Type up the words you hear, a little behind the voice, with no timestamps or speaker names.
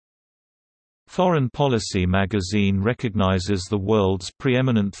Foreign Policy magazine recognizes the world's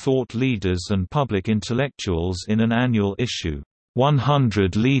preeminent thought leaders and public intellectuals in an annual issue,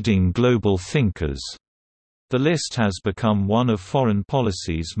 100 Leading Global Thinkers. The list has become one of Foreign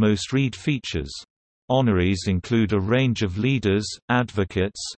Policy's most read features. Honorees include a range of leaders,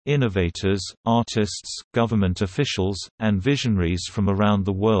 advocates, innovators, artists, government officials, and visionaries from around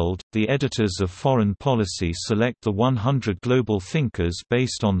the world. The editors of Foreign Policy select the 100 global thinkers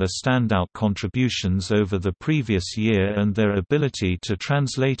based on their standout contributions over the previous year and their ability to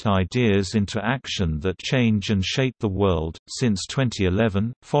translate ideas into action that change and shape the world. Since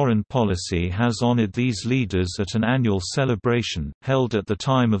 2011, Foreign Policy has honored these leaders at an annual celebration, held at the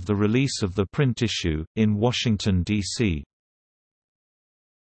time of the release of the print issue, in Washington, D.C.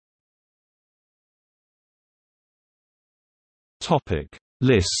 Topic: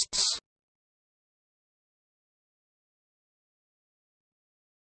 Lists.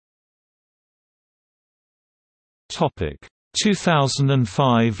 Topic: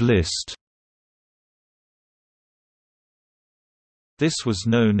 2005 list. This was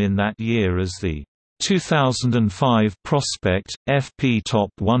known in that year as the 2005 Prospect FP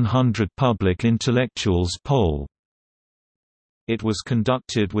Top 100 Public Intellectuals Poll. It was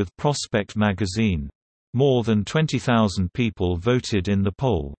conducted with Prospect magazine. More than 20,000 people voted in the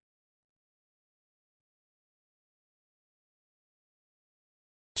poll.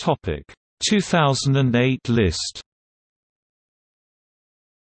 Topic: 2008 list.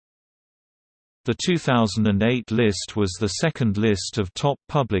 The 2008 list was the second list of top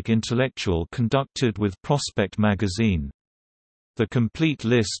public intellectual conducted with Prospect magazine. The complete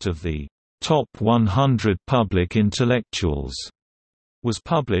list of the top 100 public intellectuals was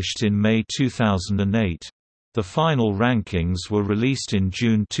published in May 2008. The final rankings were released in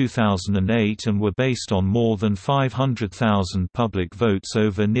June 2008 and were based on more than 500,000 public votes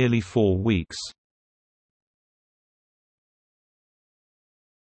over nearly 4 weeks.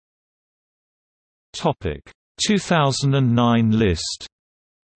 Topic: 2009 list.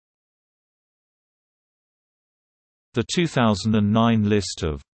 The 2009 list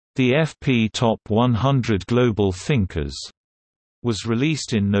of the FP Top 100 Global Thinkers was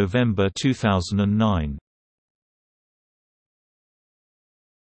released in November 2009.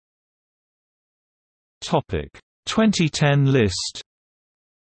 Topic: 2010 list.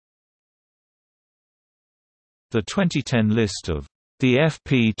 The 2010 list of the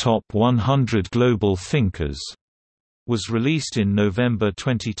FP Top 100 Global Thinkers was released in November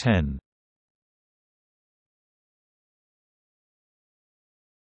 2010.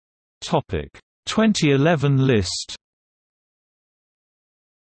 Topic: 2011 list.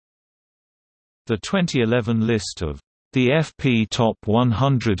 The 2011 list of the FP Top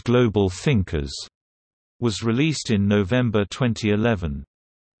 100 Global Thinkers was released in November 2011.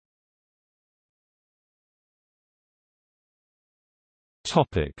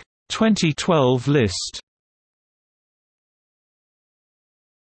 Topic: 2012 list.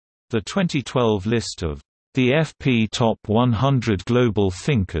 The 2012 list of the FP Top 100 Global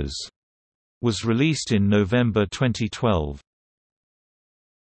Thinkers was released in November 2012.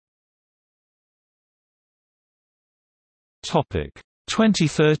 Topic: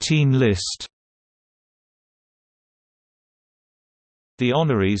 2013 list. The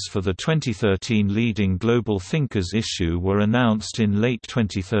honorees for the 2013 Leading Global Thinkers issue were announced in late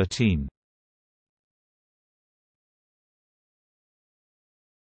 2013.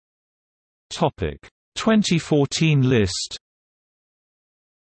 Topic: 2014 list.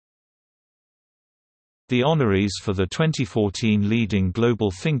 The honorees for the 2014 Leading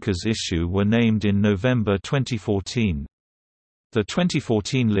Global Thinkers issue were named in November 2014. The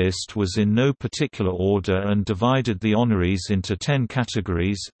 2014 list was in no particular order and divided the honorees into 10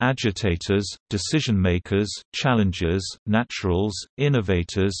 categories: agitators, decision-makers, challengers, naturals,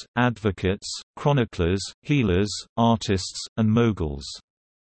 innovators, advocates, chroniclers, healers, artists, and moguls.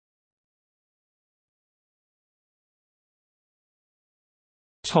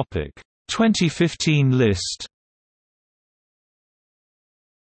 Topic: 2015 list.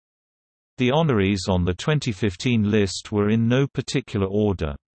 The honorees on the 2015 list were in no particular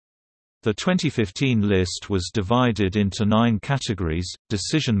order. The 2015 list was divided into 9 categories: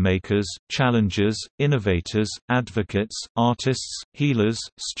 decision-makers, challengers, innovators, advocates, artists, healers,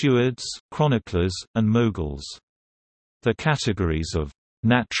 stewards, chroniclers, and moguls. The categories of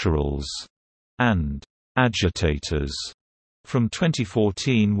naturals and agitators from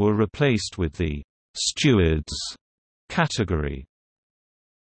 2014 were replaced with the stewards category.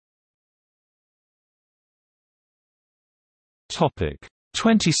 Topic: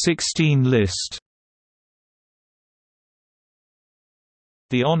 2016 list.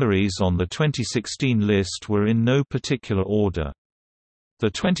 The honorees on the 2016 list were in no particular order. The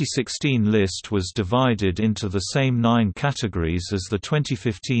 2016 list was divided into the same 9 categories as the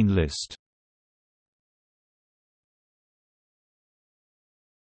 2015 list.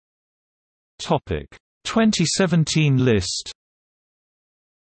 Topic: 2017 list.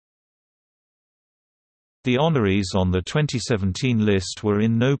 The honorees on the 2017 list were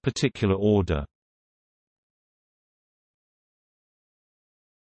in no particular order.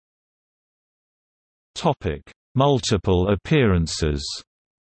 Topic: Multiple appearances.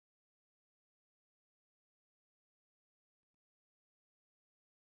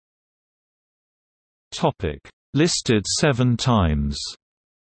 Topic: Listed 7 times.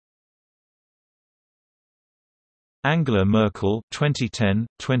 Angela Merkel 2010,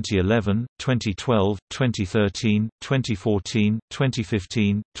 2011, 2012, 2013, 2014,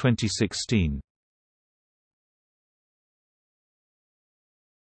 2015, 2016.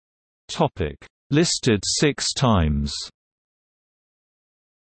 Topic: Listed 6 times.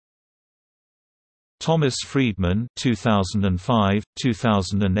 Thomas Friedman 2005,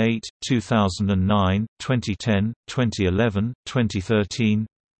 2008, 2009, 2010, 2011, 2013.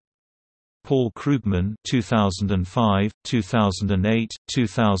 Paul Krugman 2005, 2008,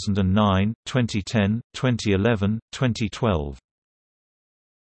 2009, 2010, 2011, 2012.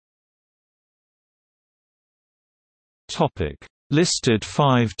 Topic: Listed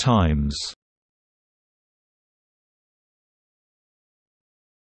 5 times.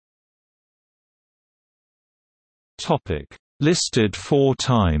 Topic: Listed 4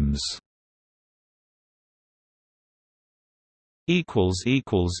 times.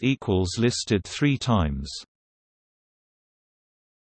 Listed 3 times.